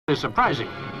surprising.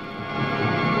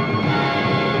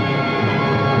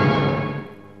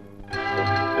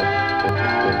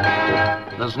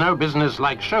 There's no business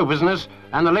like show business,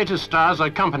 and the latest stars are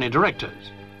company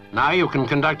directors. Now you can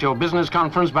conduct your business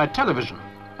conference by television,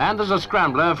 and there's a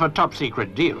scrambler for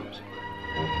top-secret deals.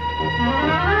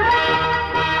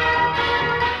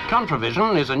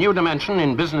 Confravision is a new dimension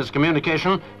in business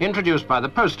communication introduced by the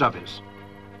Post Office.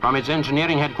 From its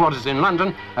engineering headquarters in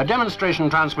London, a demonstration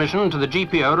transmission to the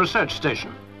GPO research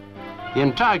station. The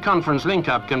entire conference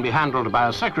link-up can be handled by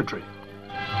a secretary,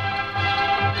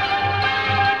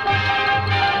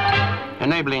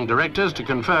 enabling directors to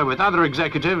confer with other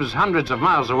executives hundreds of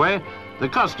miles away. The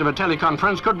cost of a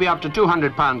teleconference could be up to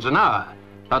 £200 an hour,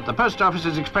 but the Post Office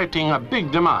is expecting a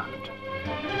big demand.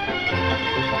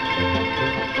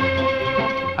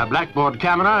 A blackboard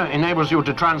camera enables you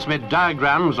to transmit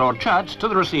diagrams or charts to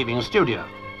the receiving studio.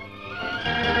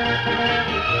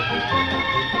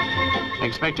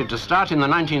 Expected to start in the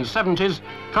 1970s,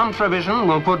 Confravision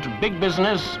will put big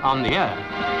business on the air.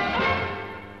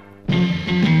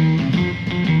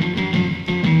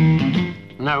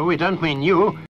 No, we don't mean you.